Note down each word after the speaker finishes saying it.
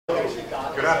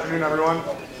Good afternoon, everyone.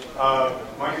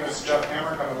 My name is Jeff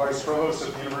Hamrick. I'm the Vice Provost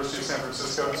at the University of San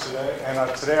Francisco today.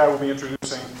 And today I will be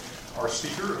introducing our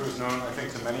speaker, who is known, I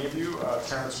think, to many of you,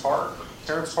 Terence Parr.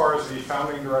 Terence Parr is the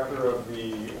founding director of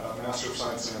the Master of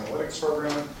Science in Analytics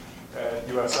program at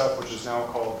USF, which is now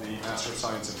called the Master of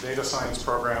Science in Data Science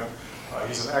program.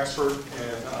 He's an expert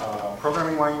in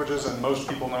programming languages, and most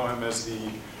people know him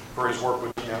for his work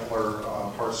with the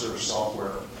ANTLR parser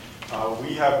software.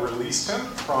 We have released him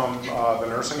from the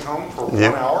nursing home for 1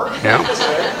 hour today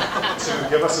to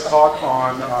give us a talk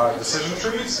on decision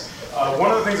trees.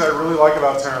 One of the things I really like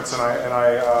about Terence, and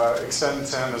I extend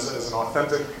to him as an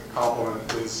authentic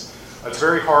compliment, is it's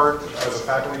very hard as a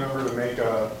faculty member to make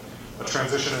a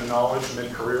transition in knowledge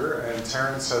mid-career, and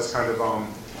Terence has kind of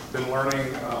been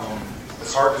learning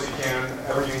as hard as he can,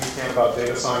 everything he can about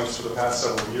data science for the past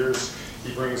several years.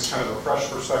 He brings kind of a fresh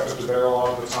perspective to bear a lot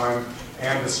of the time,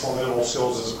 and his formidable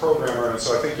skills as a programmer, and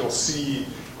so I think you'll see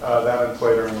that in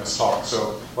play during this talk.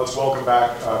 So let's welcome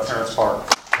back Terence Parr.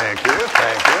 Thank you,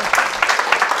 thank you.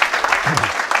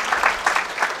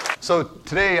 So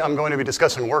today I'm going to be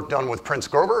discussing work done with Prince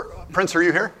Grover. Prince, are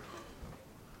you here?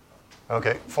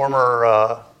 Okay,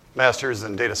 former Master's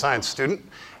in Data Science student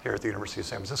here at the University of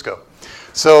San Francisco.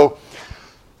 So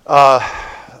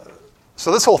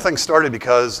this whole thing started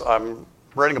because I'm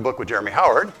writing a book with Jeremy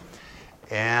Howard,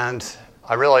 and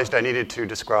I realized I needed to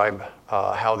describe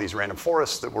how these random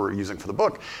forests that we're using for the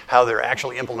book, how they're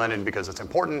actually implemented because it's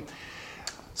important.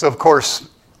 So of course,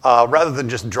 rather than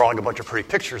just drawing a bunch of pretty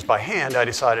pictures by hand, I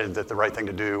decided that the right thing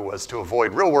to do was to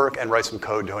avoid real work and write some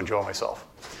code to enjoy myself.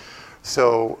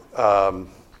 So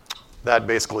that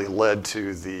basically led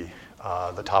to the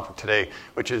topic today,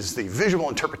 which is the visual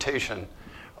interpretation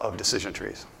of decision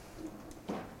trees.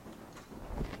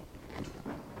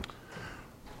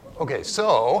 Okay,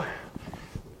 so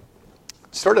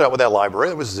started out with that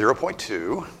library. It was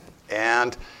 0.2,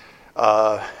 and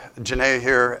Janae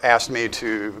here asked me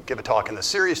to give a talk in the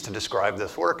series to describe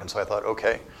this work, and so I thought,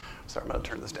 okay, sorry, I'm going to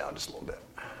turn this down just a little bit.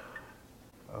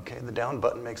 Okay, the down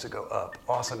button makes it go up.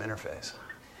 Awesome interface.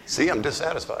 See, I'm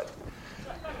dissatisfied.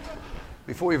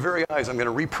 Before your very eyes, I'm going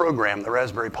to reprogram the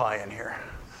Raspberry Pi in here.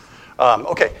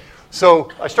 Okay,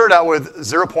 so I started out with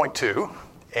 0.2,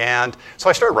 and so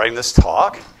I started writing this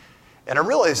talk, and I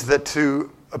realized that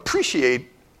to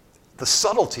appreciate the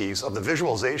subtleties of the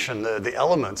visualization, the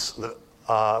elements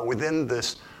within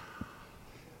this,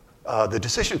 the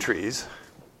decision trees,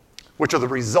 which are the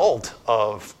result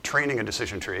of training a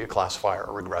decision tree, a classifier, a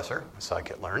regressor, a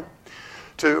scikit-learn.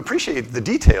 To appreciate the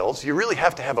details, you really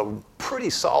have to have a pretty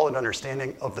solid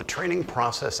understanding of the training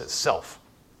process itself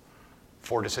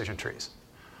for decision trees.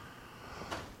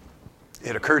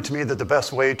 It occurred to me that the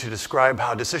best way to describe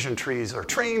how decision trees are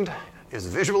trained is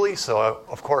visually, so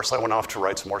of course I went off to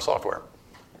write some more software.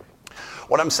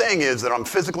 What I'm saying is that I'm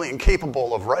physically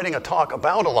incapable of writing a talk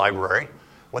about a library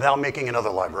without making another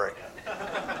library.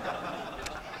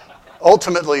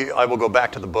 Ultimately, I will go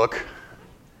back to the book.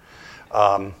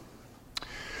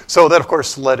 So that, of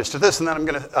course, led us to this, and then I'm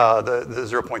going to, the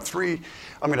 0.3,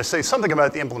 I'm going to say something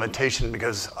about the implementation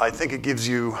because I think it gives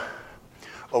you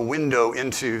a window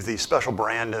into the special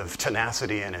brand of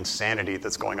tenacity and insanity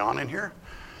that's going on in here.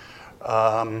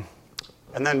 And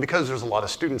then because there's a lot of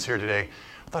students here today,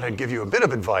 I thought I'd give you a bit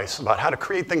of advice about how to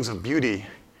create things of beauty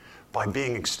by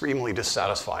being extremely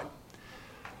dissatisfied.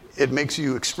 It makes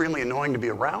you extremely annoying to be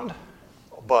around,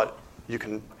 but you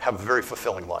can have a very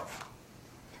fulfilling life.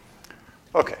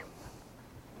 Okay.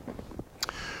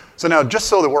 So now, just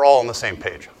so that we're all on the same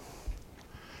page,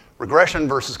 regression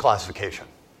versus classification.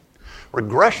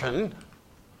 Regression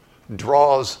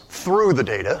draws through the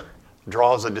data,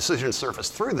 draws a decision surface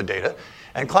through the data,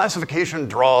 and classification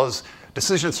draws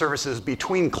decision surfaces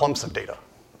between clumps of data.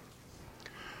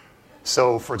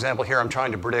 So, for example, here I'm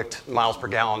trying to predict miles per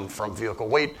gallon from vehicle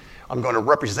weight. I'm going to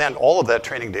represent all of that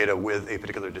training data with a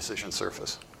particular decision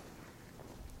surface.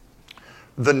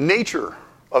 The nature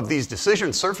of these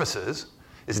decision surfaces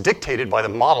is dictated by the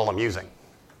model I'm using.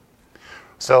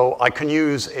 So I can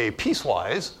use a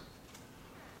piecewise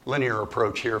linear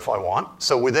approach here if I want.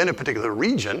 So within a particular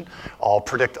region, I'll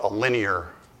predict a linear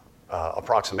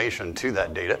approximation to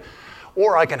that data.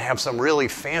 Or I can have some really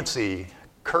fancy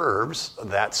curves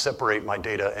that separate my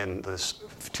data in this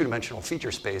two-dimensional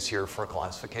feature space here for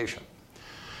classification.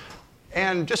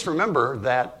 And just remember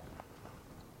that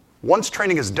once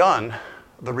training is done,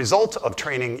 the result of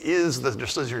training is the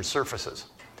decision surfaces.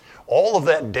 All of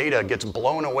that data gets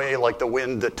blown away like the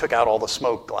wind that took out all the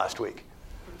smoke last week.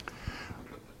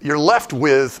 You're left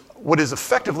with what is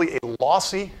effectively a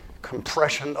lossy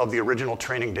compression of the original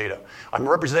training data. I'm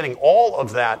representing all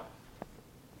of that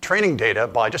training data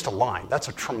by just a line. That's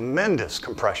a tremendous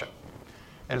compression.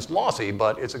 And it's lossy,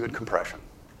 but it's a good compression.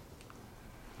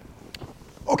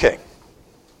 Okay.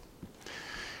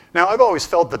 Now, I've always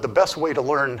felt that the best way to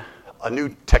learn a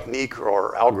new technique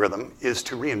or algorithm is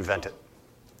to reinvent it.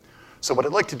 So what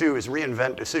I'd like to do is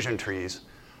reinvent decision trees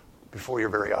before your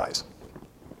very eyes.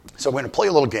 So we're going to play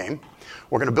a little game.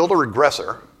 We're going to build a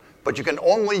regressor, but you can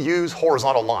only use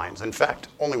horizontal lines. In fact,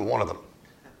 only one of them.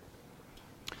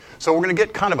 So we're going to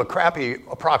get kind of a crappy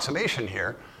approximation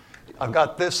here. I've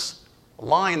got this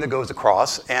line that goes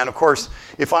across, and of course,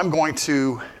 if I'm going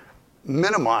to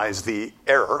minimize the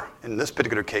error, in this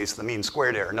particular case, the mean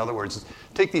squared error, in other words,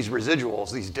 take these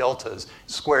residuals, these deltas,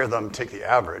 square them, take the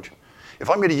average. If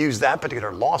I'm going to use that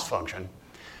particular loss function,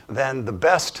 then the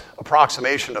best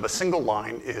approximation of a single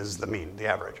line is the mean, the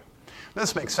average.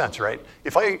 This makes sense, right?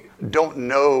 If I don't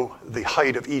know the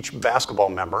height of each basketball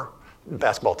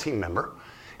team member,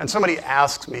 and somebody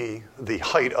asks me the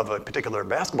height of a particular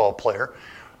basketball player,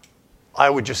 I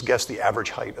would just guess the average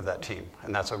height of that team,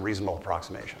 and that's a reasonable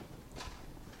approximation.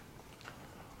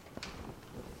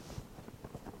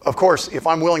 Of course, if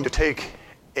I'm willing to take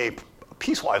a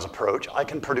piecewise approach, I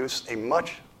can produce a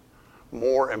much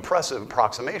more impressive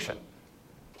approximation.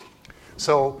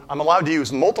 So I'm allowed to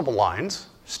use multiple lines,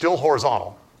 still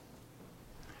horizontal.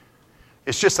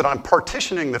 It's just that I'm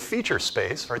partitioning the feature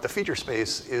space, right? The feature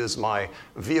space is my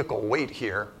vehicle weight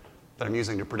here that I'm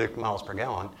using to predict miles per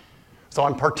gallon. So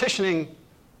I'm partitioning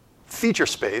feature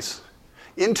space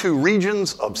into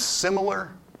regions of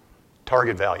similar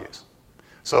target values.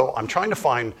 So I'm trying to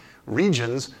find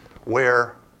regions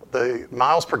where the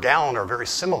miles per gallon are very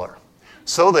similar,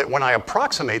 so that when I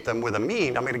approximate them with a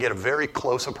mean, I'm going to get a very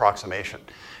close approximation.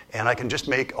 And I can just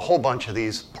make a whole bunch of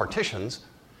these partitions,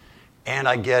 and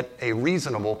I get a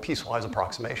reasonable piecewise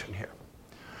approximation here.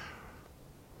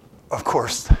 Of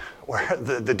course, where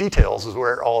the details is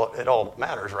where it all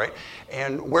matters, right?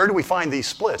 And where do we find these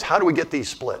splits? How do we get these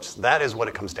splits? That is what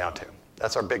it comes down to.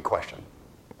 That's our big question.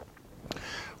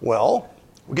 Well,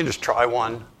 we can just try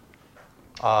one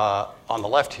on the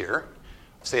left here,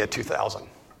 say at 2,000.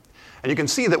 And you can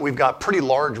see that we've got pretty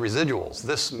large residuals.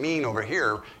 This mean over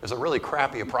here is a really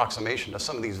crappy approximation of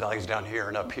some of these values down here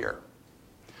and up here.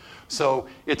 So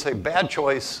it's a bad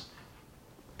choice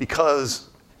because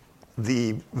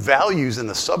the values in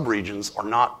the subregions are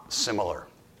not similar.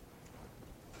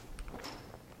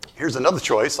 Here's another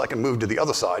choice. I can move to the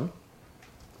other side.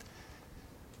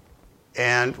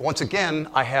 And once again,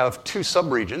 I have two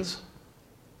subregions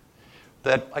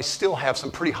that I still have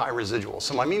some pretty high residuals.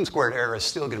 So my mean squared error is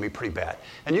still going to be pretty bad.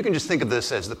 And you can just think of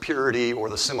this as the purity or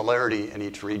the similarity in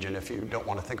each region if you don't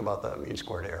want to think about the mean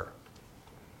squared error.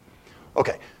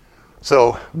 Okay,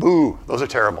 so boo, those are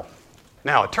terrible.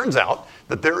 Now, it turns out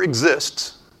that there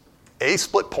exists a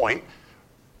split point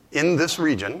in this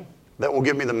region that will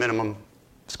give me the minimum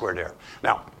squared error.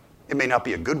 Now, it may not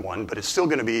be a good one, but it's still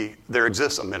going to be, there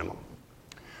exists a minimum.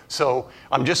 So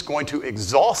I'm just going to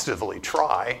exhaustively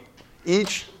try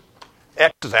each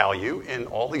x value in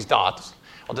all these dots.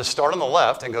 I'll just start on the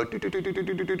left and go do, do, do, do, do,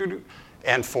 do, do, do, do.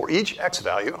 And for each x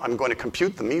value, I'm going to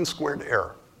compute the mean squared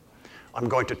error. I'm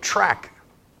going to track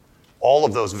all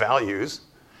of those values,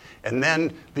 and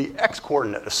then the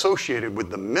x-coordinate associated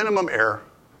with the minimum error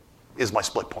is my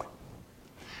split point.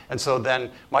 And so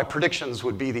then my predictions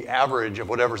would be the average of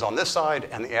whatever's on this side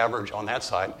and the average on that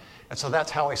side. And so that's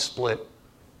how I split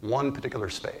one particular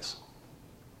space.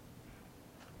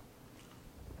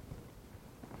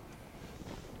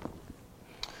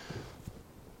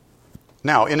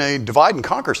 Now, in a divide and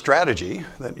conquer strategy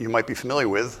that you might be familiar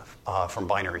with from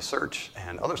binary search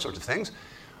and other sorts of things,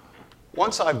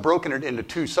 once I've broken it into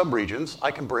two subregions,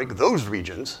 I can break those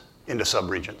regions into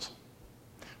subregions,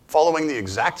 following the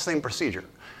exact same procedure.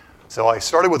 So I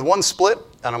started with one split,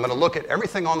 and I'm going to look at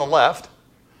everything on the left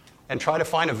and try to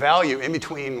find a value in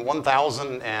between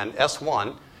 1,000 and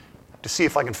S1 to see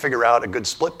if I can figure out a good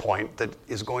split point that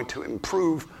is going to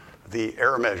improve the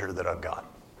error measure that I've got.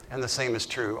 And the same is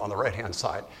true on the right-hand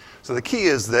side. So the key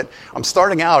is that I'm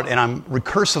starting out and I'm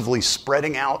recursively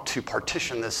spreading out to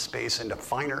partition this space into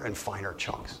finer and finer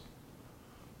chunks.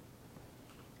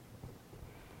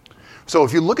 So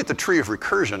if you look at the tree of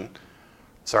recursion,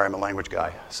 sorry, I'm a language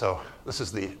guy, so this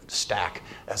is the stack,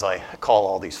 as I call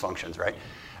all these functions, right?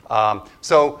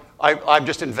 So I've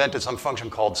just invented some function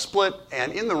called split,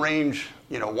 and in the range,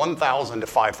 1,000 to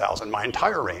 5,000, my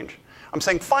entire range, I'm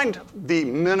saying find the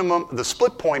minimum, the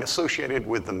split point associated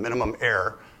with the minimum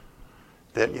error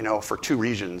that, for two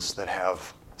regions that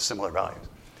have similar values.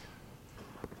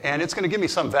 And it's going to give me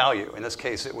some value. In this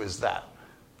case, it was that.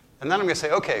 And then I'm going to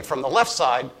say, okay, from the left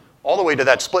side all the way to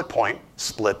that split point,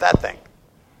 split that thing.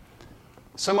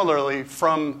 similarly,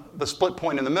 from the split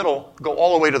point in the middle, go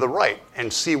all the way to the right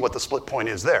and see what the split point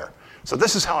is there. So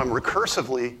this is how I'm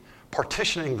recursively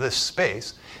partitioning this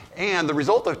space. And the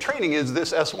result of training is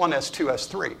this S1, S2,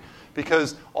 S3.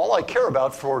 Because all I care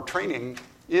about for training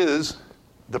is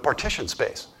the partition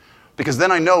space. Because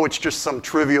then I know it's just some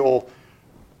trivial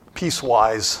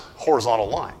piecewise horizontal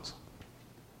lines.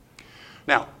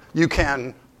 Now, you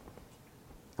can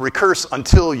recurse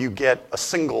until you get a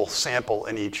single sample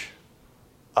in each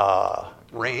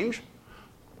range.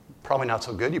 Probably not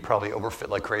so good. You probably overfit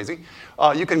like crazy.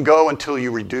 You can go until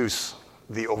you reduce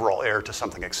the overall error to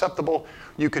something acceptable.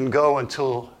 You can go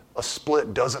until a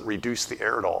split doesn't reduce the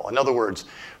error at all. In other words,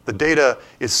 the data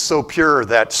is so pure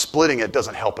that splitting it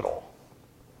doesn't help at all,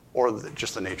 or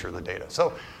just the nature of the data.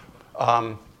 So,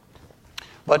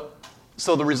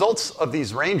 so the results of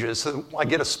these ranges, so I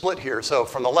get a split here. So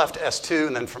from the left, S2,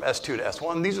 and then from S2 to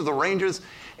S1, these are the ranges.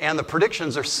 And the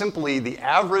predictions are simply the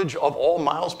average of all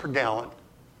miles per gallon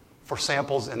for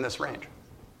samples in this range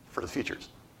for the features.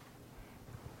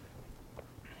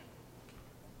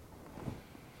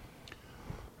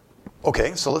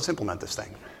 OK, so let's implement this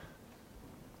thing.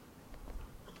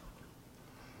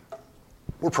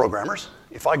 We're programmers.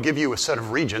 If I give you a set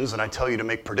of regions and I tell you to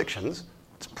make predictions,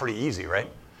 it's pretty easy, right?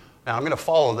 Now, I'm going to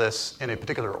follow this in a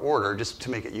particular order just to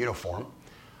make it uniform.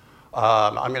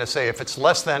 I'm going to say if it's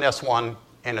less than S1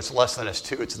 and it's less than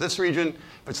S2, it's this region.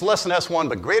 If it's less than S1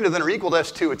 but greater than or equal to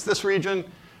S2, it's this region.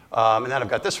 And then I've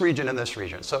got this region and this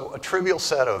region. So a trivial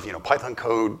set of Python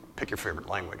code, pick your favorite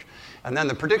language. And then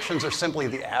the predictions are simply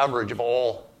the average of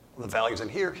all the values in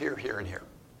here, here, here, and here.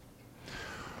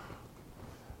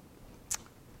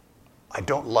 I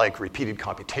don't like repeated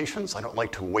computations. I don't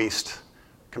like to waste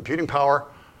computing power.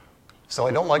 So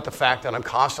I don't like the fact that I'm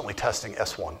constantly testing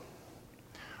S1.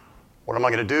 What am I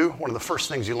going to do? One of the first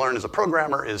things you learn as a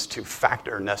programmer is to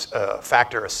factor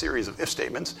a series of if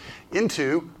statements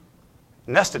into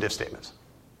nested if statements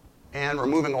and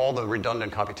removing all the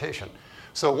redundant computation.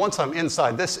 So once I'm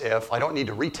inside this if, I don't need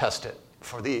to retest it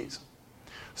for these.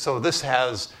 So this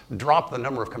has dropped the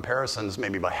number of comparisons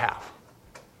maybe by half.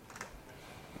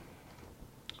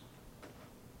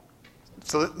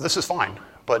 So this is fine,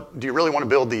 but do you really want to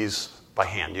build these by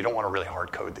hand? You don't want to really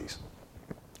hard code these.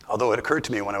 Although it occurred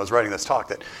to me when I was writing this talk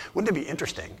that wouldn't it be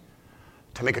interesting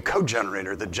to make a code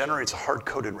generator that generates a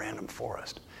hard-coded random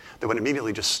forest that would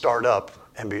immediately just start up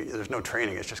and there's no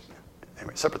training, it's just,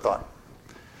 anyway, separate thought.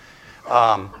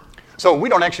 So we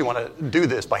don't actually want to do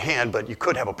this by hand, but you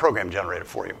could have a program generated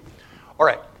for you. All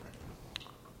right.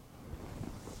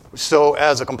 So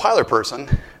as a compiler person,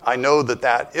 I know that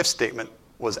that if statement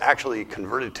was actually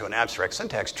converted to an abstract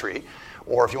syntax tree,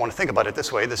 or if you want to think about it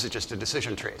this way, this is just a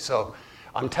decision tree. So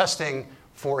I'm testing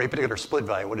for a particular split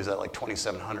value. What is that, like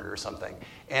 2,700 or something?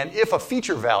 And if a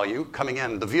feature value coming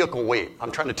in, the vehicle weight,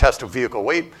 I'm trying to test a vehicle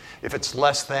weight. If it's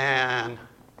less than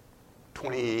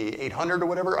 2,800 or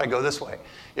whatever, I go this way.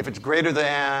 If it's greater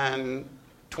than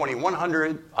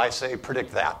 2,100, I say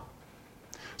predict that.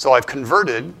 So I've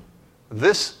converted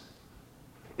this.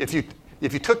 If you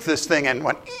took this thing and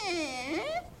went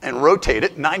and rotate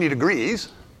it 90 degrees,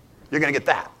 you're going to get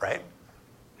that, right?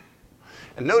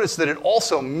 And notice that it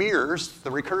also mirrors the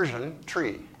recursion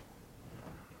tree.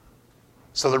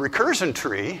 So the recursion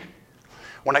tree,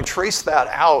 when I trace that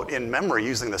out in memory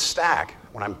using the stack,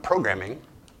 when I'm programming,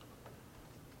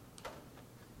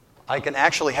 I can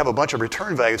actually have a bunch of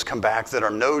return values come back that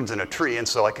are nodes in a tree. And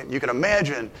so you can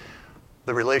imagine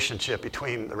the relationship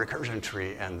between the recursion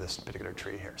tree and this particular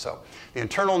tree here. So the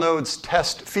internal nodes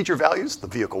test feature values, the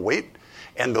vehicle weight,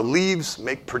 and the leaves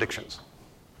make predictions.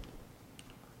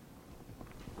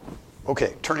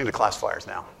 OK, turning to classifiers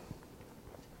now.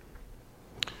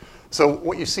 So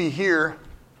what you see here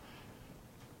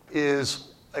is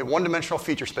a one-dimensional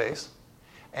feature space.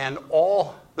 And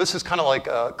this is kind of like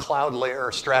a cloud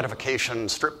layer stratification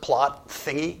strip plot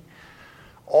thingy.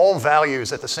 All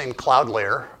values at the same cloud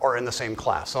layer are in the same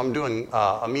class. So I'm doing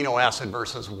amino acid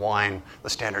versus wine, the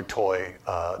standard toy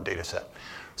data set.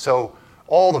 So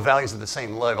all the values at the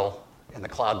same level in the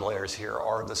cloud layers here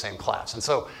are of the same class. And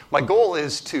so my goal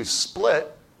is to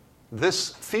split this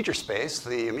feature space,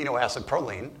 the amino acid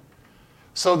proline,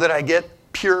 so that I get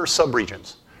pure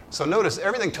subregions. So notice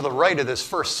everything to the right of this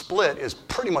first split is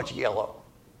pretty much yellow.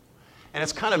 And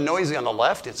it's kind of noisy on the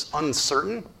left. It's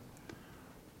uncertain.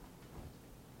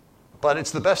 But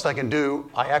it's the best I can do.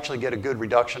 I actually get a good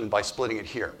reduction by splitting it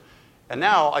here. And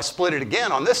now I split it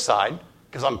again on this side,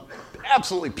 because I'm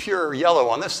absolutely pure yellow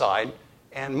on this side,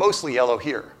 and mostly yellow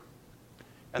here.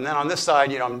 And then on this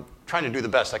side, I'm trying to do the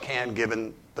best I can,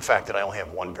 given the fact that I only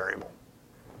have one variable.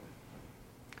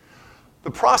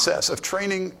 The process of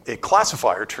training a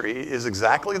classifier tree is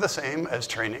exactly the same as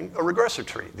training a regressor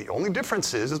tree. The only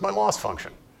difference is my loss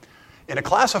function. In a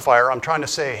classifier, I'm trying to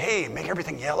say, hey, make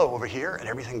everything yellow over here and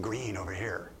everything green over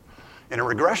here. In a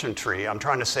regression tree, I'm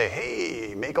trying to say,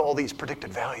 hey, make all these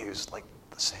predicted values like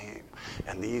the same,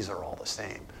 and these are all the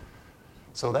same.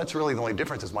 So that's really the only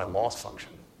difference is my loss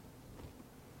function.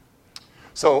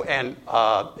 So, and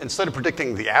instead of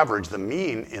predicting the average, the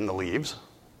mean in the leaves,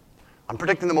 I'm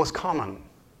predicting the most common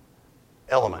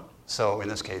element. So in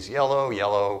this case, yellow,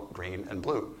 yellow, green, and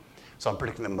blue. So I'm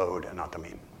predicting the mode and not the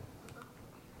mean.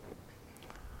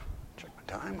 Check my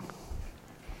time.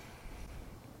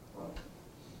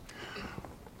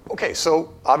 Okay,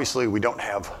 so obviously we don't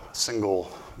have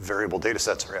single variable data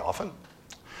sets very often.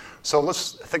 So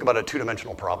let's think about a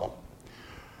two-dimensional problem.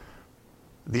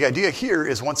 The idea here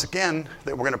is, once again,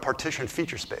 that we're going to partition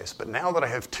feature space. But now that I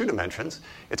have 2 dimensions,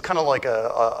 it's kind of like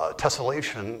a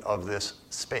tessellation of this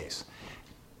space.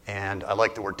 And I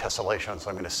like the word tessellation, so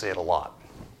I'm going to say it a lot.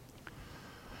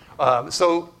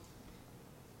 So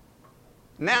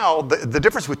now the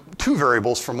difference with 2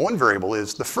 variables from 1 variable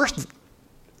is the first,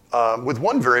 with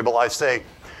 1 variable, I say,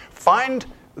 find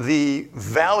the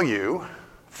value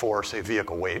for, say,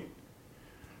 vehicle weight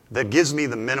that gives me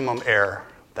the minimum error.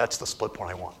 That's the split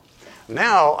point I want.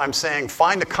 Now I'm saying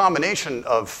find a combination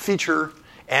of feature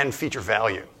and feature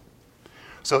value.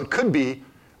 So it could be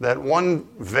that one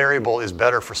variable is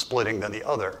better for splitting than the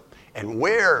other. And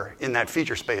where in that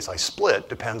feature space I split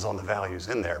depends on the values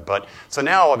in there. But so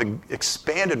now I've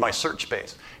expanded my search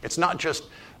space. It's not just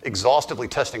exhaustively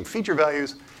testing feature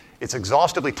values. It's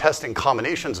exhaustively testing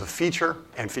combinations of feature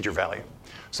and feature value.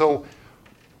 So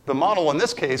the model in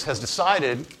this case has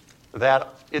decided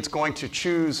that it's going to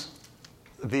choose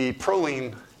the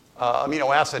proline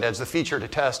amino acid as the feature to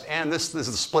test, and this is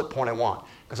the split point I want,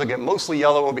 because I get mostly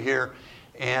yellow over here.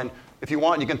 And if you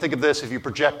want, you can think of this, if you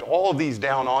project all of these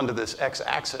down onto this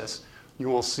x-axis, you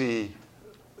will see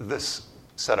this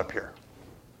setup here.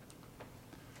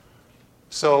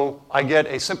 So I get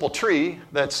a simple tree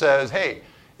that says, hey,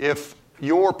 if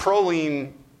your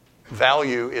proline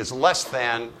value is less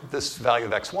than this value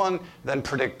of x1, then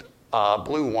predict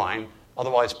blue wine,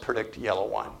 otherwise predict yellow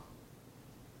wine.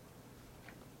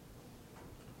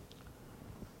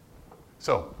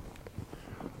 So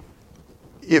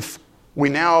if we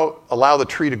now allow the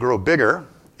tree to grow bigger,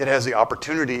 it has the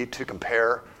opportunity to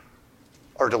compare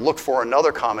or to look for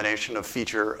another combination of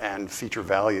feature and feature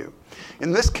value.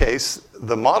 In this case,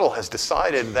 the model has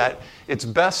decided that it's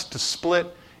best to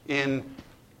split in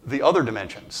the other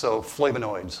dimension, so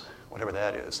flavonoids, whatever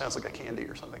that is. Sounds like a candy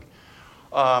or something.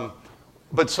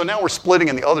 But so now we're splitting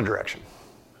in the other direction.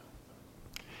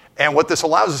 And what this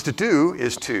allows us to do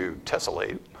is to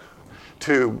tessellate,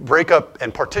 to break up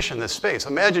and partition this space.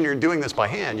 Imagine you're doing this by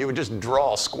hand. You would just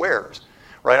draw squares,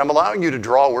 right? I'm allowing you to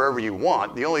draw wherever you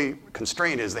want. The only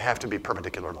constraint is they have to be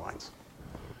perpendicular lines.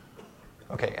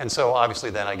 Okay, and so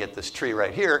obviously then I get this tree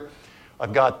right here.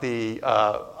 I've got the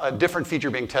a different feature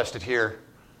being tested here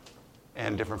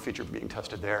and different feature being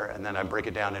tested there, and then I break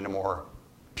it down into more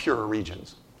pure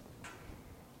regions.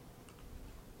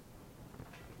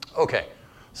 Okay,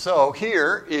 so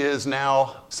here is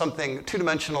now something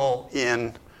two-dimensional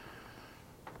in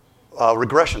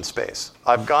regression space.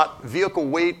 I've got vehicle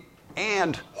weight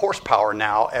and horsepower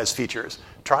now as features,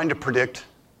 trying to predict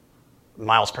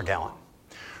miles per gallon.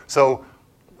 So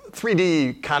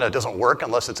 3D kind of doesn't work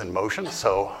unless it's in motion,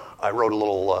 so I wrote a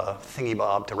little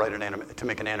thingy-bob to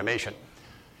make an animation.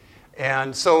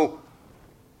 And so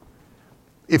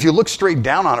if you look straight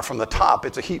down on it from the top,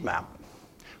 it's a heat map.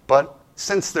 But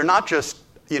since they're not just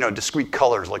discrete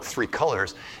colors like 3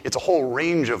 colors, it's a whole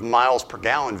range of miles per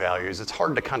gallon values. It's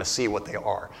hard to kind of see what they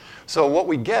are. So what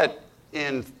we get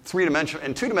in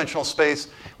two-dimensional space,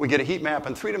 we get a heat map.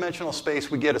 In 3-dimensional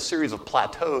space, we get a series of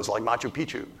plateaus like Machu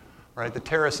Picchu, right? The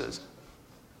terraces.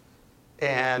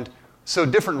 And so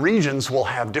different regions will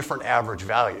have different average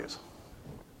values.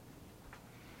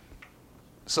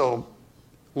 So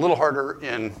a little harder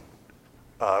in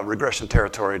regression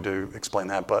territory to explain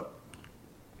that, but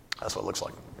that's what it looks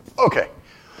like. Okay,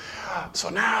 so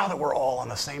now that we're all on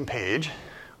the same page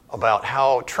about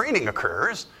how training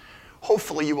occurs,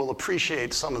 hopefully you will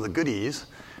appreciate some of the goodies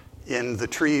in the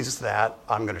trees that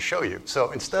I'm going to show you.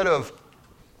 So instead of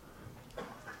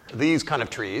these kind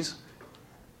of trees,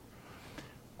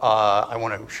 I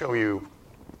want to show you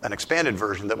an expanded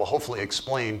version that will hopefully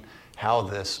explain how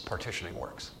this partitioning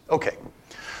works. Okay,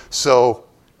 so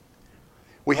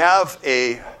we have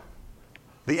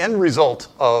the end result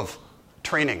of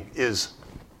training is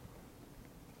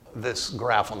this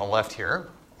graph on the left here,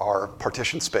 our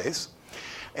partition space.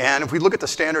 And if we look at the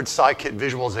standard scikit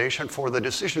visualization for the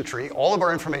decision tree, all of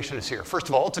our information is here. First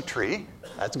of all, it's a tree.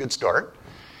 That's a good start.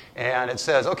 And it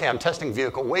says, OK, I'm testing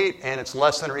vehicle weight, and it's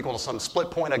less than or equal to some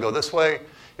split point. I go this way.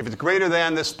 If it's greater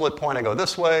than this split point, I go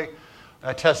this way.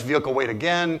 I test vehicle weight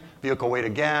again,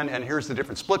 and here's the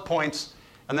different split points.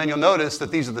 And then you'll notice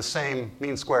that these are the same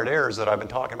mean squared errors that I've been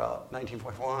talking about,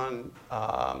 19.1,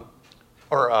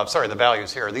 sorry, the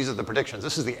values here. These are the predictions.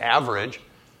 This is the average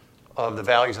of the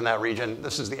values in that region.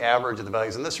 This is the average of the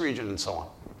values in this region, and so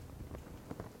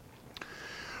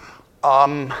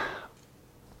on.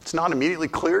 It's not immediately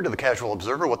clear to the casual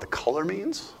observer what the color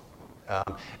means.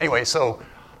 Anyway, so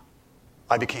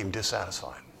I became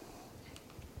dissatisfied.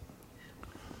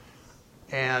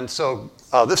 And so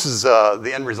this is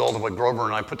the end result of what Grover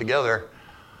and I put together.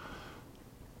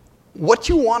 What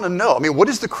you want to know, I mean, what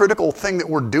is the critical thing that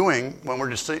we're doing when we're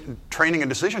just training a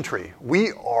decision tree?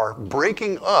 We are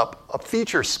breaking up a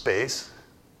feature space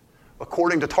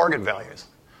according to target values.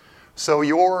 So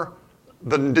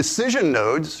the decision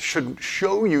nodes should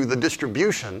show you the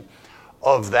distribution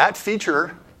of that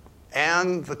feature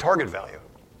and the target value.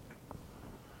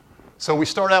 So we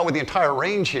start out with the entire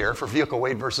range here for vehicle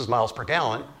weight versus miles per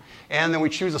gallon, and then we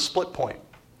choose a split point.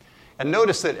 And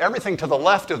notice that everything to the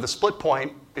left of the split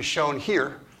point is shown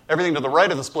here. Everything to the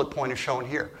right of the split point is shown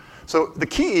here. So the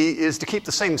key is to keep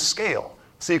the same scale.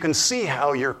 So you can see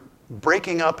how you're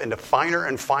breaking up into finer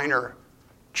and finer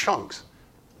chunks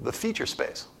the feature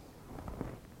space.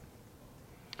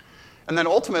 And then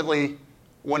ultimately,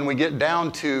 when we get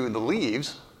down to the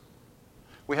leaves,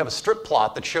 we have a strip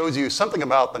plot that shows you something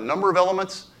about the number of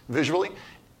elements visually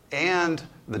and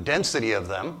the density of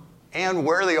them and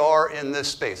where they are in this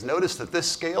space. Notice that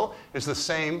this scale is the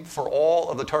same for all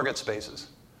of the target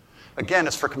spaces. Again,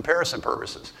 it's for comparison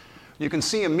purposes. You can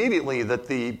see immediately that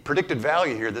the predicted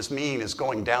value here, this mean, is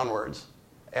going downwards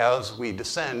as we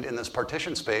descend in this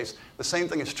partition space. The same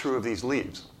thing is true of these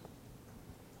leaves.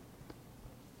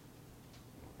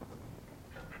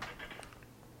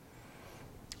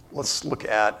 Let's look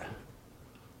at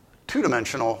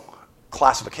two-dimensional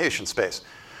classification space.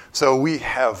 So we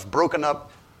have broken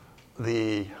up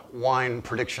the wine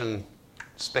prediction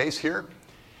space here,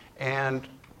 and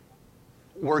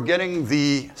we're getting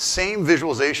the same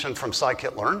visualization from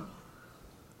scikit-learn.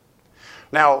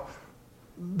 Now,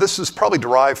 this is probably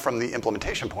derived from the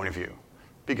implementation point of view,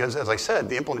 because as I said,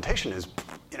 the implementation is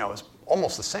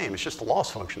almost the same. It's just the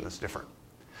loss function that's different.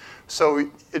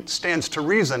 So it stands to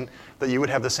reason that you would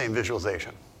have the same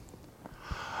visualization.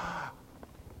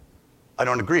 I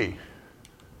don't agree.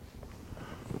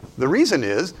 The reason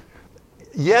is,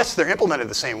 yes, they're implemented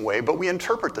the same way, but we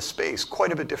interpret the space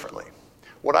quite a bit differently.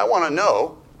 What I want to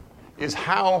know is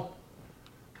how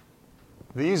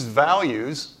these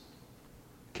values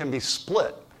can be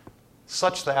split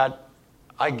such that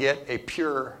I get a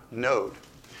pure node.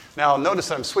 Now, notice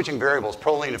that I'm switching variables,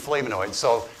 proline and flavonoids,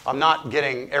 so I'm not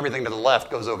getting everything to the left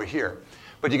goes over here.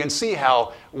 But you can see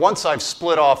how once I've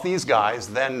split off these guys,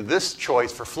 then this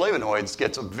choice for flavonoids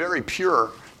gets a very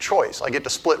pure choice. I get to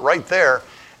split right there,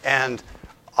 and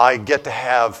I get to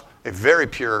have a very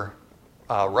pure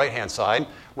right-hand side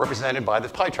represented by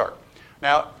this pie chart.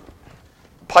 Now,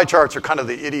 pie charts are kind of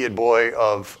the idiot boy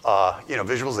of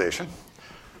visualization,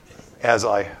 as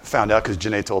I found out because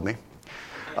Janae told me.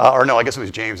 Or no, I guess it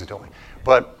was James who told me.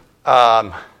 But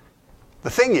the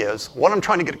thing is, what I'm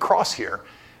trying to get across here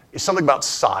is something about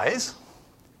size.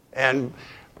 And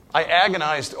I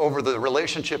agonized over the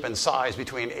relationship in size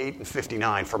between 8 and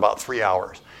 59 for about 3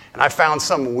 hours. And I found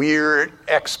some weird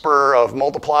expr of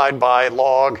multiplied by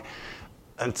log,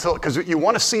 because you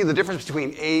want to see the difference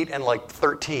between 8 and like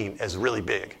 13 is really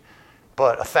big.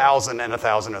 But 1,000 and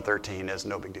 1,013 is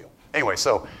no big deal. Anyway,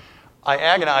 so I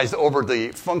agonized over the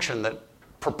function that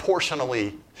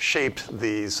proportionally shaped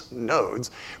these nodes.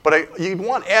 But you'd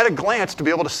want at a glance to be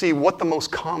able to see what the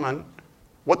most common,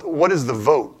 what is the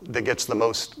vote that gets the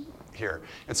most here.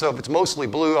 And so if it's mostly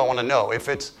blue, I want to know. If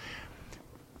it's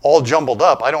all jumbled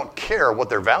up, I don't care what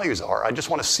their values are. I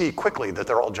just want to see quickly that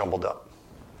they're all jumbled up.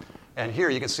 And here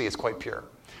you can see it's quite pure.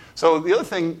 So the other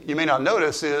thing you may not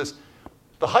notice is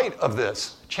the height of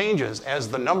this changes as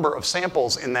the number of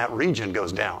samples in that region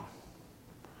goes down.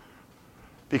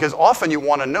 Because often you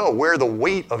want to know where the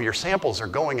weight of your samples are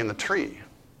going in the tree.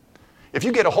 If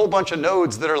you get a whole bunch of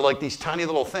nodes that are like these tiny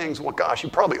little things, well, gosh, you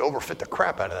probably overfit the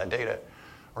crap out of that data,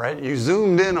 right? You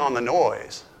zoomed in on the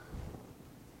noise.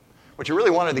 What you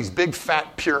really want are these big,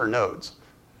 fat, pure nodes.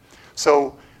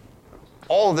 So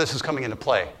all of this is coming into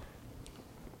play.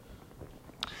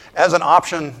 As an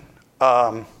option,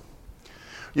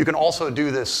 you can also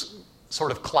do this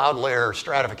sort of cloud layer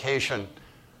stratification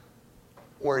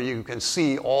where you can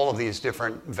see all of these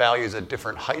different values at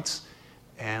different heights.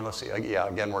 And let's see, yeah,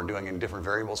 again, we're doing in different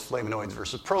variables, flavonoids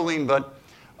versus proline, but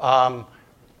I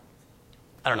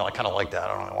don't know, I kind of like that,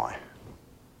 I don't know why.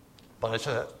 But it's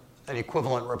an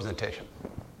equivalent representation.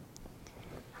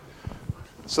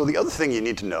 So the other thing you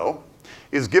need to know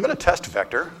is, given a test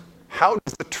vector, how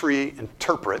does the tree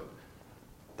interpret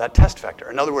that test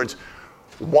vector? In other words,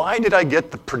 why did I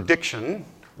get the prediction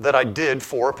that I did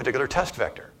for a particular test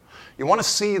vector? You want to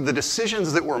see the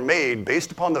decisions that were made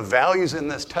based upon the values in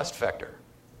this test vector.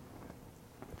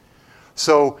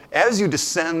 So as you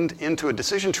descend into a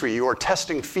decision tree, you are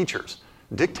testing features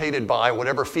dictated by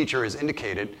whatever feature is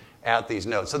indicated at these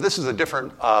nodes. So this is a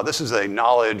different, this is a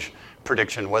knowledge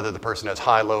prediction, whether the person has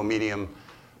high, low, medium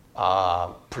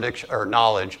prediction or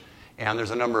knowledge. And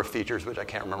there's a number of features which I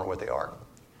can't remember what they are.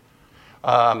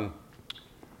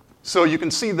 So you can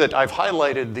see that I've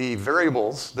highlighted the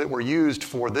variables that were used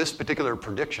for this particular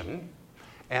prediction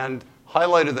and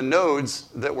highlighted the nodes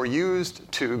that were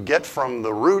used to get from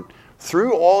the root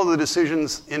through all of the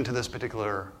decisions into this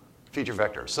particular feature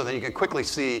vector. So then you can quickly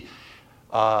see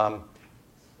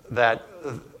that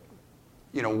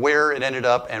where it ended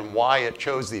up and why it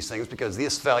chose these things, because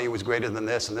this value was greater than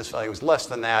this and this value was less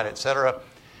than that, et cetera.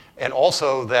 And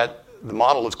also that the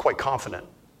model is quite confident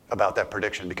about that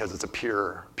prediction because it's a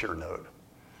pure node.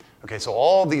 Okay, so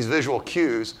all these visual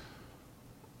cues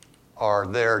are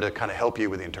there to kind of help you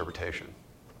with the interpretation.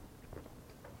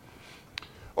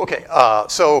 Okay,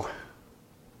 so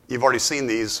you've already seen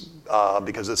these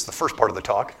because it's the first part of the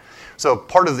talk. So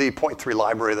part of the 0.3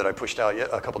 library that I pushed out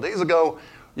a couple days ago,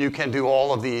 you can do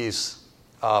all of these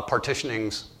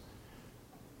partitionings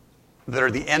that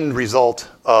are the end result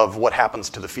of what happens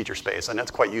to the feature space. And that's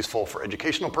quite useful for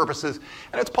educational purposes.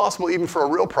 And it's possible even for a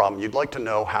real problem. You'd like to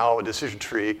know how a decision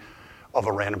tree of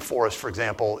a random forest, for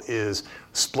example, is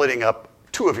splitting up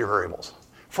two of your variables.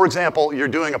 For example, you're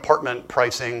doing apartment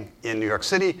pricing in New York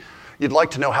City. You'd like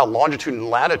to know how longitude and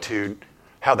latitude,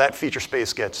 how that feature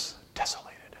space gets tessellated.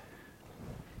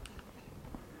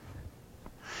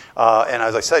 And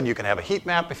as I said, you can have a heat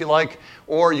map if you like,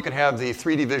 or you can have the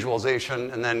 3D visualization,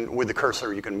 and then with the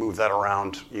cursor, you can move that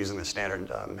around using the standard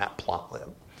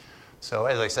matplotlib. So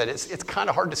as I said, it's kind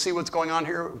of hard to see what's going on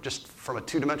here just from a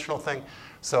two-dimensional thing,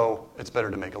 so it's better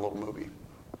to make a little movie.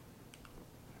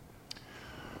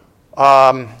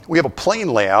 We have a plane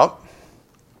layout.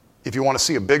 If you want to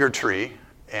see a bigger tree,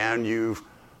 and you've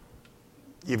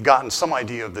gotten some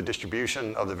idea of the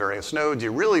distribution of the various nodes,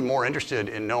 you're really more interested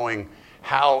in knowing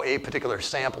how a particular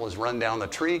sample is run down the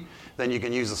tree, then you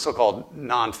can use the so-called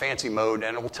non-fancy mode,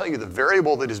 and it will tell you the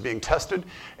variable that is being tested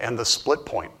and the split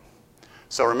point.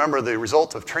 So remember, the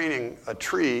result of training a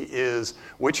tree is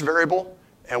which variable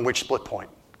and which split point.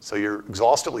 So you're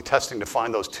exhaustively testing to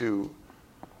find those two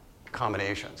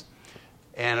combinations.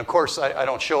 And of course, I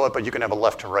don't show it, but you can have a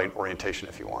left to right orientation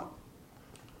if you want.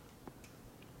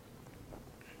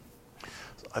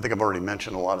 I think I've already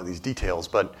mentioned a lot of these details,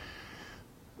 but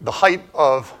the height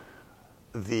of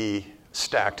the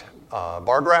stacked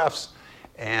bar graphs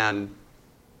and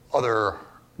other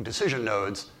decision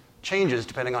nodes changes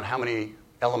depending on how many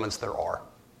elements there are.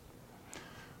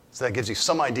 So that gives you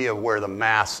some idea of where the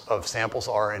mass of samples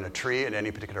are in a tree at any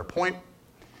particular point.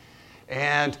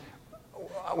 And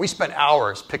we spent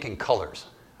hours picking colors.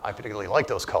 I particularly like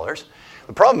those colors.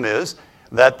 The problem is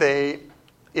that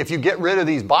if you get rid of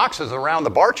these boxes around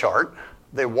the bar chart,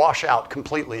 they wash out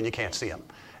completely and you can't see them.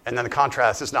 And then the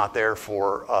contrast is not there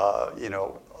for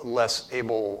less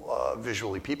able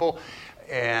visually people.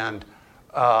 And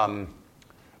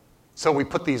so we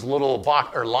put these little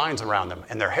lines around them,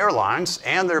 and they're hairlines,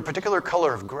 and they're a particular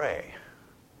color of gray.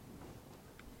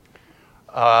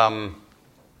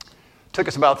 Took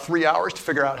us about 3 hours to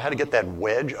figure out how to get that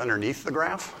wedge underneath the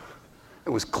graph. It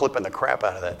was clipping the crap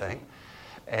out of that thing.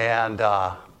 And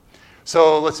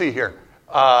so let's see here.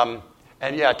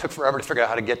 And yeah, it took forever to figure out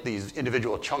how to get these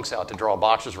individual chunks out to draw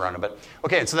boxes around them. But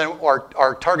okay, and so then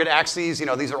our target axes,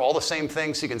 these are all the same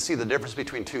things. So you can see the difference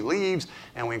between two leaves,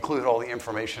 and we included all the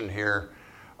information here.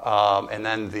 And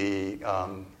then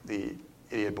the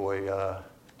idiot boy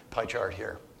pie chart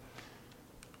here.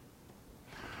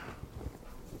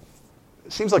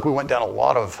 It seems like we went down a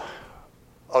lot of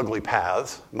ugly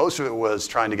paths. Most of it was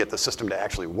trying to get the system to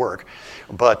actually work.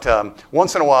 But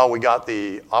once in a while, we got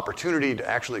the opportunity to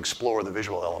actually explore the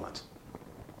visual elements.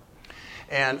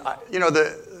 And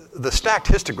the stacked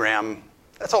histogram,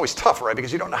 that's always tough, right?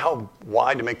 Because you don't know how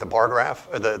wide to make the bar graph,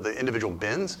 or the individual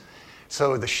bins.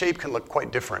 So the shape can look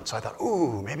quite different. So I thought,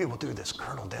 ooh, maybe we'll do this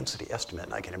kernel density estimate,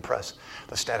 and I can impress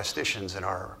the statisticians in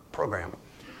our program.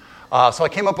 So I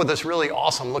came up with this really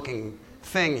awesome looking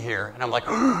thing here. And I'm like,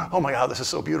 oh my God, this is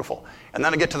so beautiful. And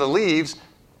then I get to the leaves,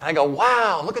 and I go,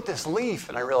 wow, look at this leaf.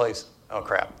 And I realize, oh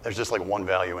crap, there's just like one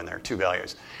value in there, 2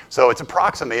 values. So it's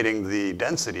approximating the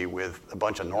density with a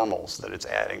bunch of normals that it's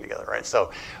adding together, right?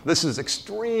 So this is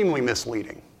extremely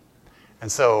misleading.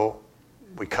 And so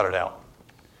we cut it out.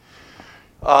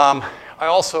 I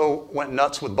also went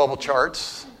nuts with bubble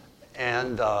charts,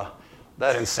 and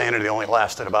that insanity only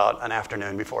lasted about an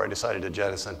afternoon before I decided to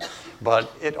jettison.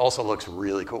 But it also looks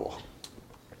really cool.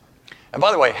 And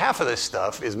by the way, half of this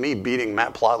stuff is me beating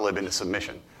Matplotlib into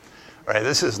submission. Right?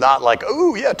 This is not like,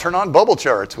 oh yeah, turn on bubble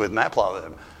charts with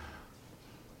Matplotlib.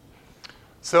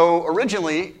 So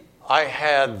originally, I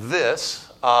had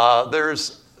this.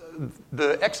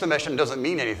 The exclamation doesn't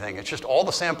mean anything. It's just all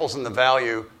the samples in the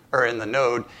value, or in the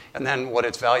node, and then what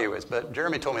its value is. But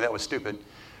Jeremy told me that was stupid.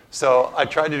 So I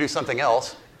tried to do something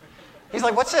else. He's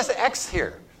like, what's this X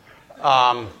here?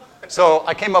 So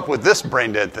I came up with this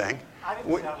brain dead thing. I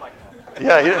didn't sound like that.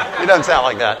 Yeah, he doesn't sound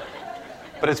like that.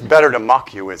 But it's better to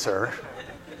mock you with her.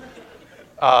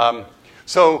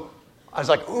 So I was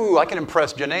like, ooh, I can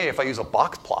impress Janae if I use a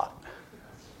box plot.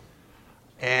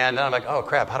 And then I'm like, oh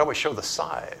crap, how do I show the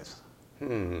size?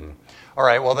 All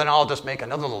right, well then I'll just make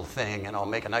another little thing, and I'll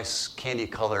make a nice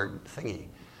candy-colored thingy.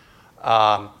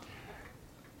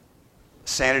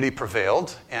 Sanity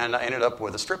prevailed, and I ended up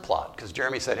with a strip plot, because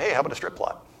Jeremy said, hey, how about a strip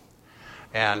plot?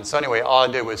 And so anyway, all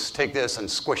I did was take this and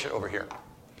squish it over here.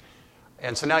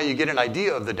 And so now you get an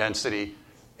idea of the density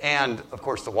and, of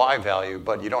course, the y value,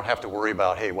 but you don't have to worry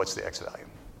about, hey, what's the x value?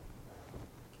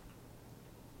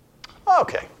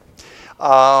 Okay.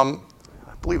 I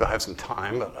believe I have some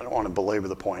time, but I don't want to belabor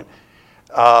the point.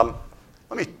 A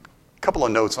couple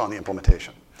of notes on the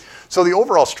implementation. So the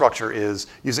overall structure is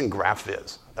using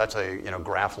GraphViz. That's a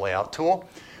graph layout tool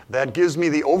that gives me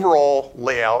the overall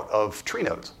layout of tree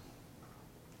nodes.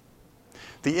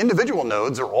 The individual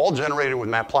nodes are all generated with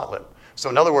Matplotlib. So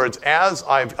in other words, as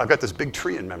I've got this big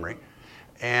tree in memory,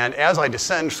 and as I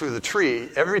descend through the tree,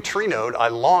 every tree node I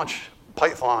launch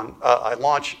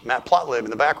Matplotlib in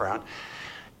the background.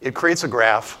 It creates a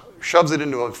graph, shoves it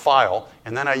into a file,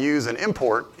 and then I use an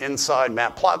import inside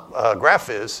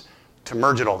GraphViz to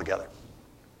merge it all together.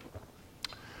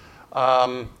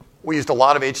 We used a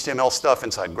lot of HTML stuff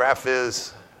inside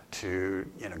GraphViz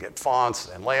to get fonts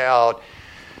and layout.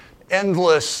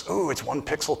 Endless, ooh, it's 1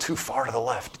 pixel too far to the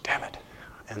left, damn it.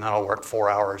 And that'll work 4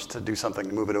 hours to do something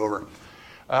to move it over.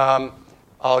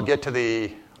 I'll get to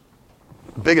the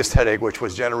biggest headache, which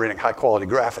was generating high-quality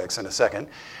graphics in a second.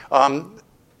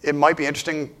 It might be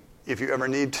interesting if you ever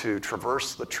need to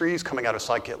traverse the trees coming out of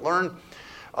scikit-learn.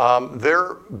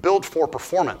 They're built for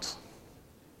performance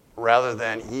rather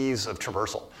than ease of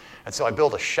traversal. And so I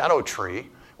built a shadow tree,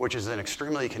 which is an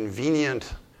extremely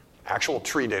convenient actual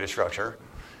tree data structure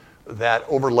that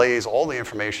overlays all the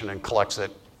information and collects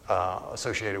it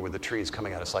associated with the trees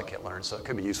coming out of scikit-learn. So it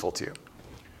could be useful to you.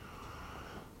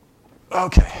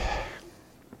 Okay.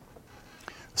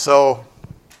 So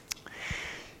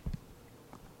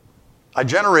I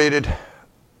generated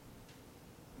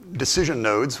decision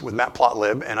nodes with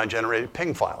Matplotlib, and I generated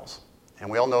ping files. And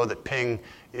we all know that ping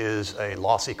is a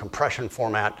lossy compression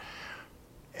format,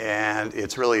 and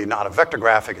it's really not a vector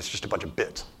graphic, it's just a bunch of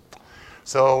bits.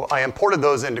 So I imported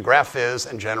those into GraphViz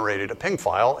and generated a ping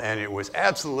file, and it was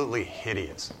absolutely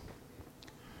hideous.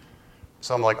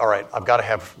 So I'm like, all right, I've got to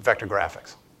have vector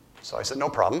graphics. So I said, no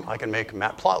problem, I can make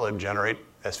Matplotlib generate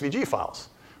SVG files,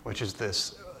 which is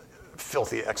this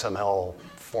filthy XML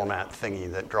format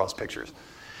thingy that draws pictures.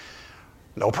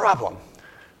 No problem.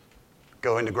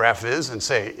 Go into GraphViz and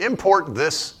say, import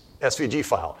this SVG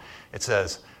file. It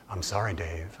says, I'm sorry,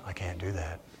 Dave, I can't do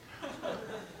that.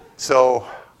 So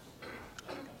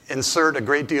insert a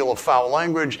great deal of foul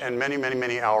language, and many, many,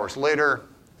 many hours later,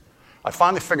 I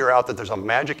finally figure out that there's a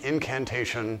magic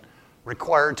incantation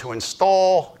required to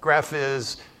install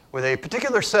GraphViz with a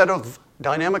particular set of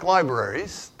dynamic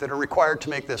libraries that are required to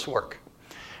make this work.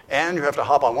 And you have to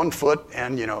hop on one foot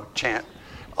and chant,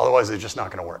 otherwise it's just not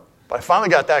going to work. But I finally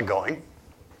got that going.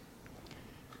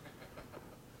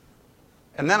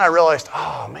 And then I realized,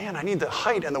 oh man, I need the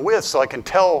height and the width so I can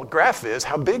tell GraphViz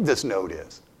how big this node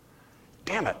is.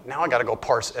 Damn it, now I got to go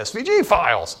parse SVG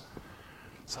files.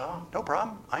 So no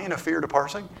problem, I interfere to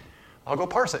parsing. I'll go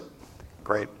parse it.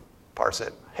 Great, parse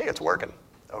it. Hey, it's working.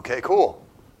 Okay, cool.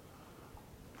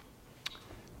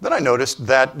 Then I noticed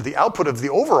that the output of the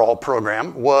overall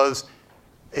program was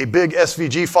a big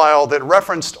SVG file that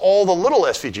referenced all the little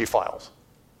SVG files.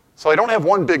 So I don't have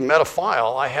one big meta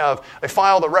file. I have a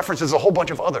file that references a whole bunch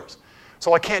of others.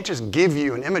 So I can't just give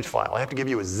you an image file. I have to give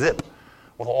you a zip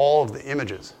with all of the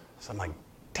images. So I'm like,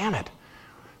 damn it.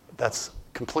 That's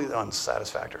completely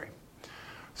unsatisfactory.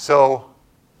 So,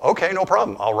 okay, no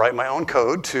problem. I'll write my own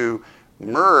code to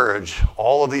merge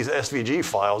all of these SVG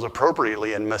files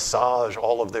appropriately and massage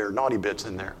all of their naughty bits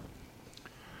in there.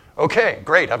 Okay,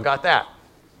 great, I've got that.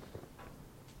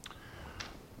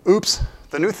 Oops,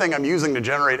 the new thing I'm using to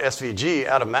generate SVG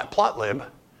out of Matplotlib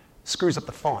screws up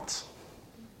the fonts.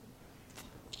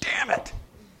 Damn it.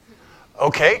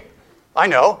 Okay, I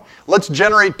know. Let's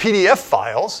generate PDF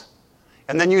files,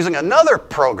 and then using another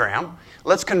program,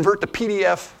 let's convert the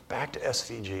PDF back to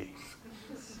SVG.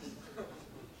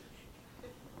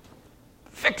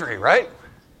 Victory, right?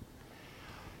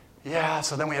 Yeah,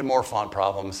 so then we had more font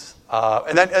problems.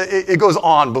 And then it goes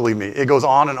on, believe me. It goes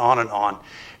on and on and on.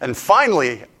 And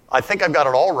finally, I think I've got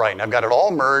it all right. And I've got it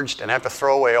all merged, and I have to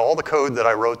throw away all the code that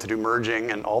I wrote to do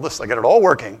merging and all this. I got it all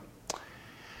working.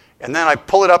 And then I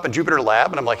pull it up in Jupyter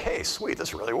Lab, and I'm like, hey, sweet,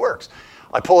 this really works.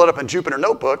 I pull it up in Jupyter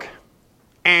Notebook.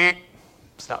 It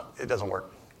doesn't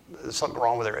work. There's something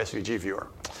wrong with our SVG viewer.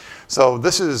 So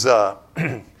this is to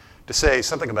say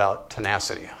something about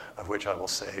tenacity, of which I will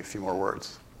say a few more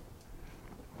words.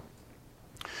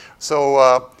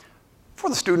 So for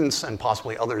the students and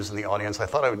possibly others in the audience, I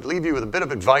thought I would leave you with a bit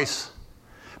of advice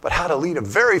about how to lead a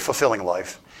very fulfilling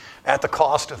life at the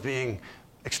cost of being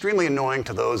extremely annoying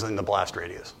to those in the blast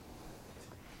radius.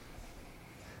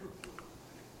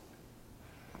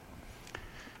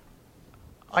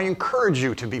 I encourage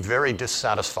you to be very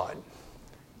dissatisfied.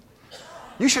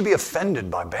 You should be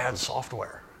offended by bad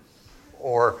software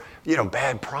or,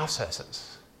 bad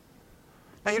processes.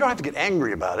 Now, you don't have to get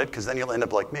angry about it, because then you'll end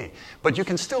up like me. But you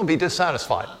can still be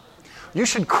dissatisfied. You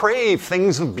should crave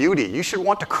things of beauty. You should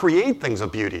want to create things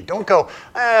of beauty. Don't go,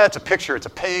 it's a picture, it's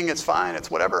a ping, it's fine,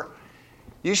 it's whatever.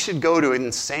 You should go to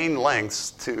insane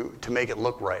lengths to make it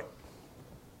look right.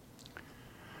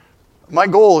 My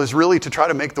goal is really to try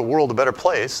to make the world a better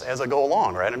place as I go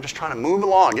along, right? I'm just trying to move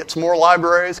along, get some more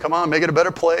libraries, come on, make it a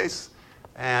better place.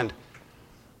 And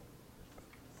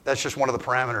that's just one of the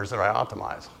parameters that I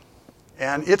optimize.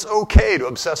 And it's okay to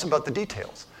obsess about the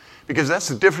details, because that's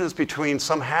the difference between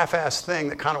some half-assed thing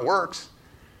that kind of works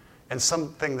and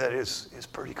something that is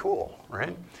pretty cool,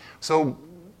 right? So,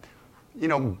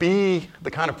 be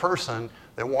the kind of person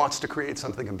that wants to create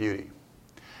something of beauty.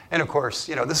 And of course,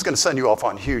 this is going to send you off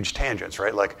on huge tangents,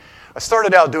 right? Like, I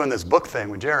started out doing this book thing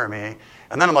with Jeremy,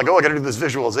 and then I'm like, I got to do this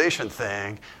visualization thing,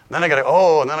 and then I got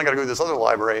to do this other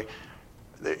library.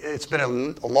 It's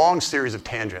been a long series of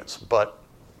tangents, but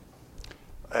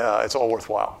it's all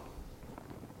worthwhile.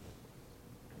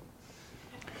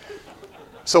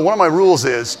 So one of my rules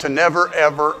is to never,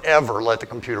 ever, ever let the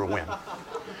computer win.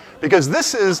 Because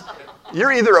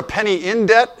you're either a penny in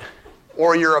debt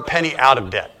or you're a penny out of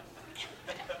debt.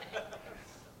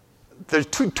 There's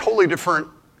two totally different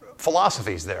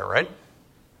philosophies there, right?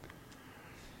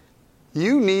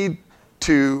 You need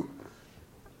to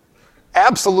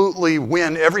absolutely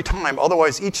win every time,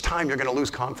 otherwise each time you're going to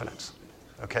lose confidence,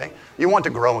 okay? You want to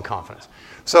grow in confidence.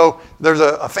 So there's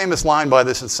a famous line by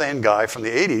this insane guy from the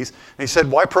 80s, and he said,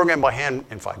 why program by hand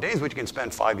in 5 days when you can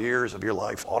spend 5 years of your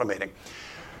life automating?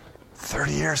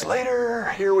 30 years later,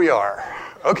 here we are.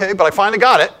 Okay, but I finally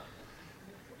got it.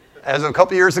 As of a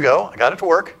couple years ago, I got it to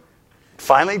work.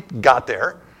 Finally got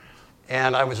there,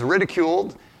 and I was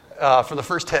ridiculed for the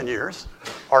first 10 years,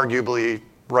 arguably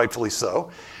rightfully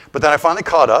so. But then I finally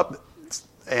caught up,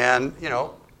 and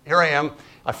here I am.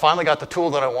 I finally got the tool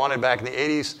that I wanted back in the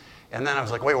 80s, and then I was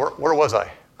like, wait, where was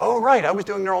I? Oh, right, I was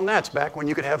doing neural nets back when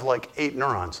you could have like 8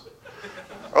 neurons.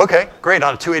 Okay, great,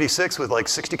 on a 286 with like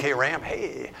 60K RAM,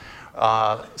 hey.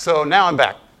 So now I'm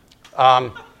back.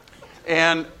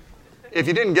 And if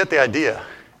you didn't get the idea,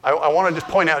 I want to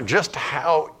just point out just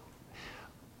how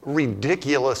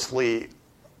ridiculously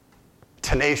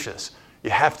tenacious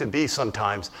you have to be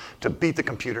sometimes to beat the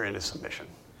computer into submission.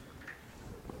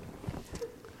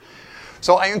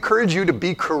 So I encourage you to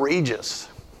be courageous.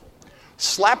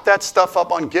 Slap that stuff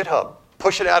up on GitHub.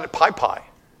 Push it out at PyPy.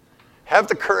 Have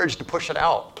the courage to push it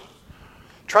out.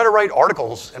 Try to write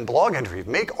articles and blog entries.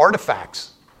 Make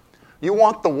artifacts. You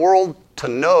want the world to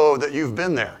know that you've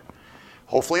been there.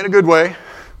 Hopefully in a good way.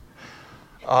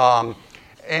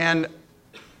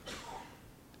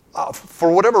 For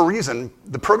whatever reason,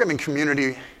 the programming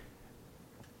community,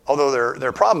 although there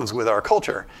are problems with our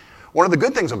culture, one of the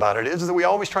good things about it is that we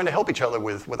always trying to help each other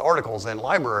with articles and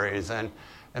libraries and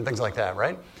things like that,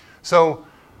 right? So,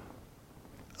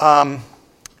 but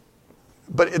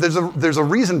there's a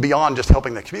reason beyond just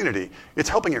helping the community. It's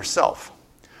helping yourself.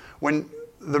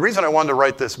 The reason I wanted to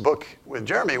write this book with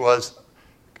Jeremy was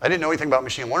I didn't know anything about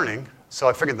machine learning. So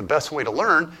I figured the best way to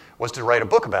learn was to write a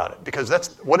book about it, because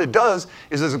that's what it does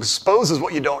is it exposes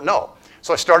what you don't know.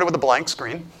 So I started with a blank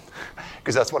screen,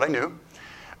 because that's what I knew.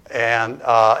 And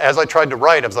as I tried to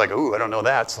write, I was like, ooh, I don't know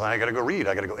that, so I got to go read,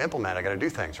 I got to go implement, I got to do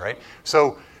things, right?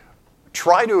 So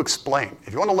try to explain.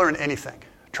 If you want to learn anything,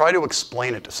 try to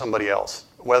explain it to somebody else,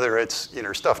 whether it's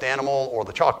your stuffed animal or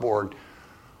the chalkboard.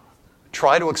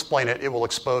 Try to explain it. It will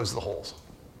expose the holes.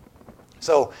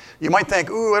 So you might think,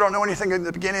 ooh, I don't know anything in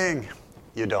the beginning.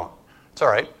 You don't. It's all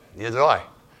right. Neither do I.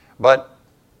 But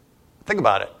think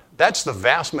about it. That's the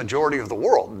vast majority of the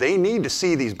world. They need to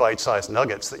see these bite-sized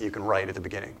nuggets that you can write at the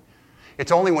beginning.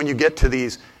 It's only when you get to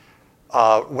these,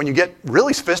 when you get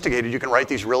really sophisticated, you can write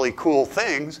these really cool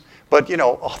things, but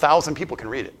 1,000 people can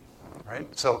read it, right?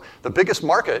 So the biggest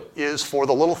market is for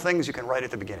the little things you can write at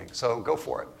the beginning. So go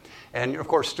for it. And of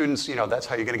course, students, that's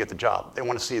how you're going to get the job. They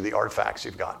want to see the artifacts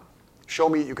you've got. Show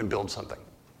me you can build something.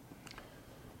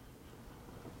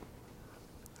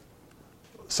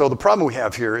 So the problem we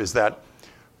have here is that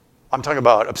I'm talking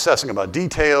about obsessing about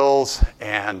details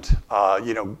and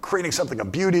creating something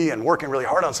of beauty and working really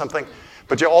hard on something,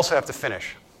 but you also have to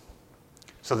finish.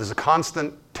 So there's a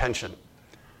constant tension.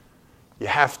 You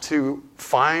have to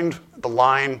find the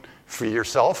line for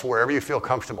yourself wherever you feel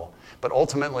comfortable, but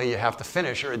ultimately you have to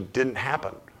finish or it didn't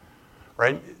happen,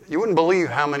 right? You wouldn't believe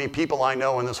how many people I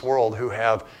know in this world who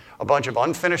have a bunch of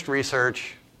unfinished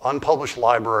research, unpublished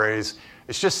libraries.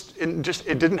 It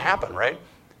didn't happen, right?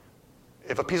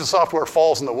 If a piece of software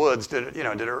falls in the woods,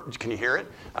 can you hear it?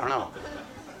 I don't know.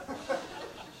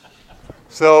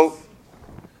 So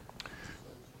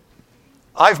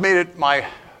I've made it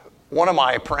one of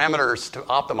my parameters to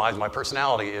optimize my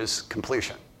personality is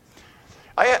completion.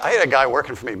 I had a guy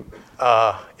working for me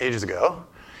ages ago,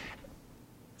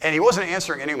 and he wasn't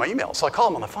answering any of my emails. So I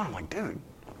called him on the phone. I'm like, dude,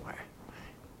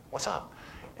 what's up?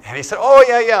 And he said, oh,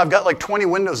 yeah, I've got like 20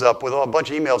 windows up with a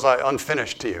bunch of emails I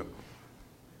unfinished to you.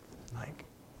 Like,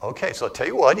 okay, so I'll tell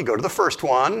you what, you go to the first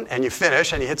one, and you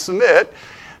finish, and you hit submit.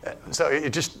 So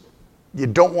you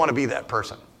don't want to be that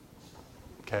person,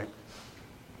 okay?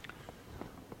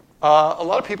 A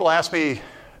lot of people ask me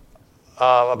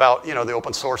about the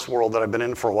open source world that I've been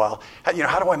in for a while.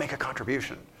 How do I make a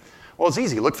contribution? Well, it's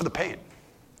easy. Look for the pain.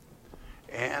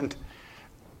 And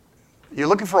you're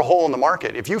looking for a hole in the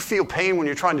market. If you feel pain when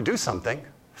you're trying to do something,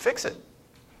 fix it.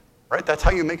 Right? That's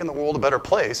how you make the world a better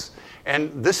place.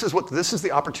 And this is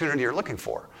the opportunity you're looking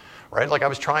for. Right? Like I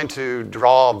was trying to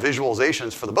draw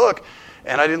visualizations for the book,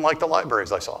 and I didn't like the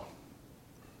libraries I saw.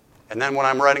 And then when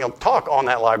I'm writing a talk on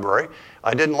that library,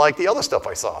 I didn't like the other stuff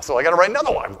I saw. So I got to write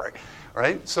another library.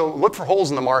 Right? So look for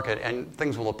holes in the market, and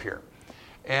things will appear.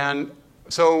 And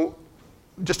so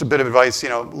just a bit of advice,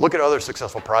 look at other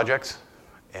successful projects.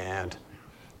 And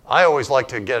I always like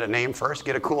to get a name first,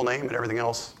 get a cool name, and everything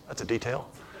else, that's a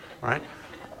detail, right?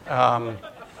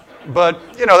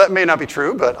 But, that may not be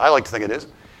true, but I like to think it is.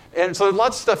 And so there's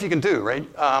lots of stuff you can do, right?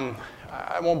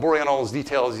 I won't bore you on all those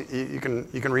details. You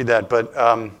can read that. But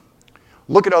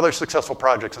look at other successful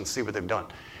projects and see what they've done.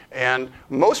 And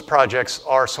most projects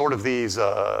are sort of these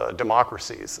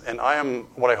democracies. And I am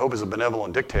what I hope is a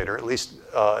benevolent dictator, at least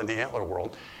in the ANTLR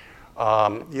world.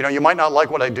 You might not like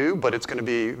what I do, but it's going to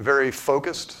be very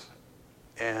focused.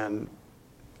 And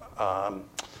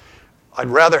I'd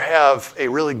rather have a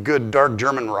really good dark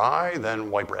German rye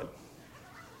than white bread.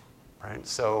 Right?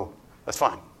 So that's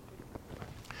fine.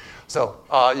 So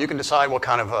you can decide what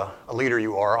kind of a leader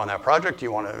you are on that project.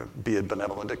 You want to be a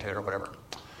benevolent dictator or whatever.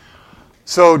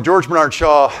 So George Bernard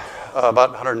Shaw, about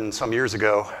 100 and some years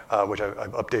ago, which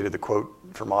I've updated the quote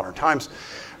for modern times,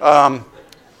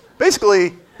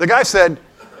 basically, the guy said,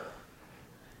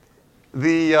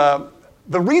 the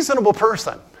reasonable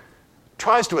person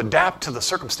tries to adapt to the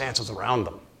circumstances around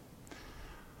them.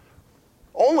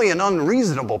 Only an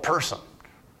unreasonable person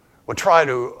would try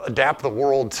to adapt the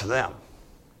world to them.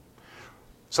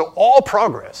 So all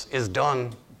progress is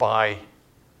done by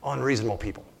unreasonable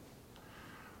people.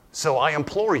 So I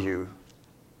implore you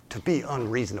to be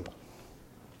unreasonable.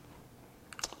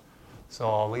 So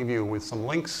I'll leave you with some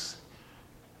links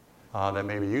that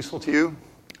may be useful to you.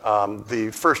 The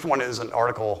first one is an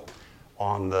article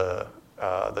on the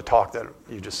talk that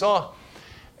you just saw.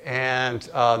 And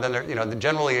then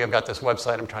generally I've got this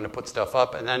website. I'm trying to put stuff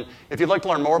up. And then if you'd like to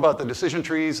learn more about the decision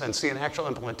trees and see an actual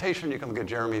implementation, you can look at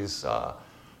Jeremy's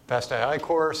Fast AI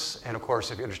course. And of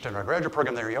course, if you're interested in our graduate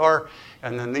program, there you are.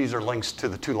 And then these are links to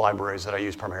the 2 libraries that I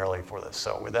use primarily for this.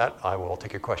 So with that, I will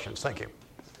take your questions. Thank you.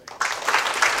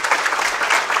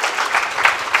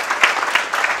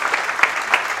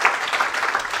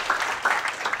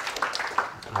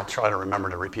 I'll try to remember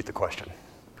to repeat the question.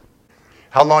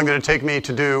 How long did it take me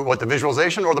to do what, the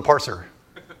visualization or the parser?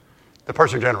 The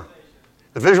parser general.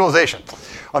 The visualization.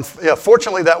 Yeah,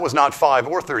 fortunately, that was not 5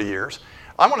 or 30 years.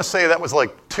 I want to say that was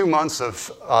like 2 months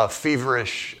of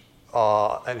feverish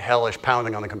and hellish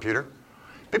pounding on the computer.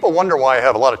 People wonder why I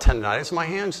have a lot of tendinitis in my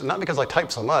hands. Not because I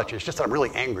type so much. It's just that I'm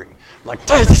really angry. I'm like,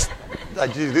 I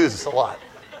do this a lot.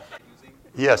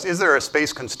 Yes. Is there a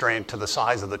space constraint to the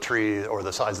size of the tree or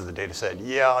the size of the data set?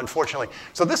 Yeah, unfortunately.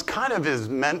 So this kind of is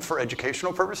meant for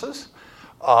educational purposes.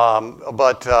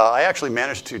 But I actually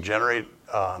managed to generate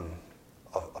a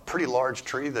pretty large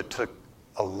tree that took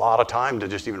a lot of time to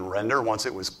just even render once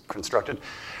it was constructed.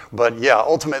 But yeah,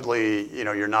 ultimately,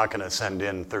 you're not going to send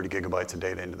in 30 gigabytes of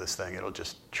data into this thing. It'll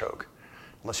just choke,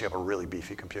 unless you have a really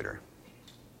beefy computer.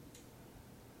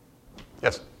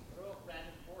 Yes?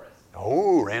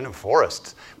 Oh, random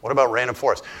forests. What about random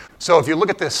forests? So if you look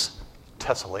at this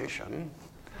tessellation,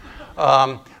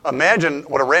 imagine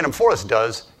what a random forest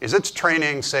does is it's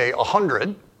training, say,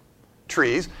 100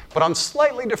 trees, but on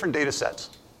slightly different data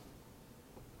sets.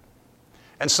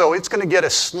 And so it's going to get a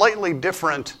slightly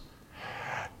different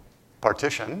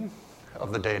partition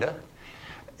of the data.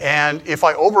 And if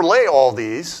I overlay all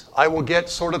these, I will get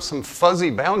sort of some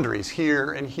fuzzy boundaries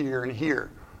here and here and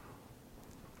here.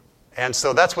 And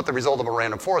so that's what the result of a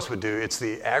random forest would do. It's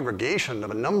the aggregation of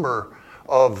a number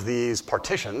of these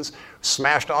partitions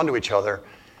smashed onto each other,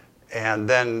 and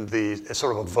then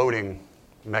sort of a voting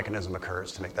mechanism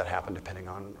occurs to make that happen depending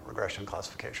on regression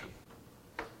classification.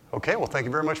 Okay, well, thank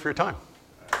you very much for your time.